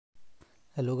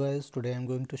Hello guys, today I am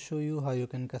going to show you how you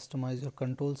can customize your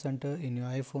control center in your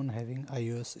iPhone having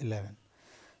iOS 11.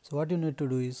 So what you need to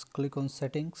do is click on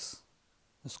settings,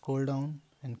 scroll down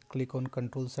and click on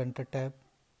control center tab.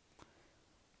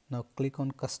 Now click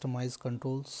on customize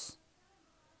controls.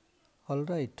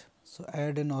 Alright, so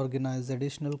add and organize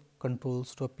additional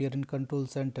controls to appear in control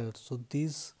center. So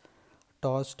these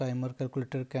torch, timer,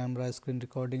 calculator, camera, screen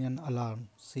recording and alarm.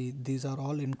 See, these are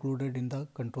all included in the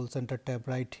control center tab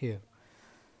right here.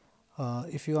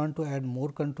 If you want to add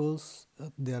more controls,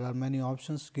 there are many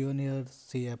options given here.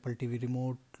 See Apple TV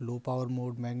remote, low power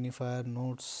mode, magnifier,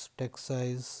 notes, text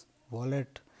size,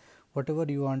 wallet, whatever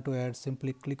you want to add,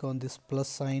 simply click on this plus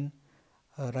sign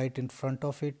right in front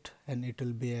of it and it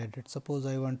will be added. Suppose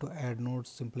I want to add notes,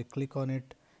 simply click on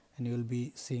it and you will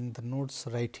be seeing the notes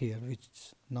right here, which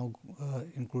now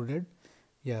included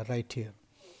right here.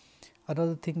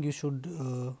 Another thing you should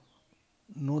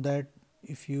know that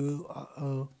if you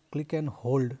click and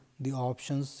hold the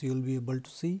options, you will be able to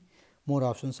see more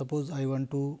options. Suppose I am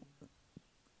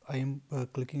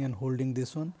clicking and holding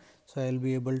this one, so I will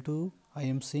be able to, I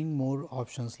am seeing more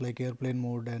options like airplane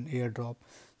mode and airdrop.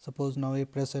 Suppose now I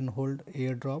press and hold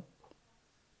airdrop,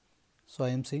 so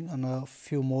I am seeing a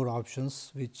few more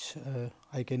options which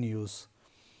I can use.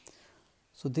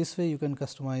 So this way you can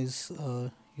customize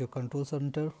your control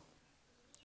center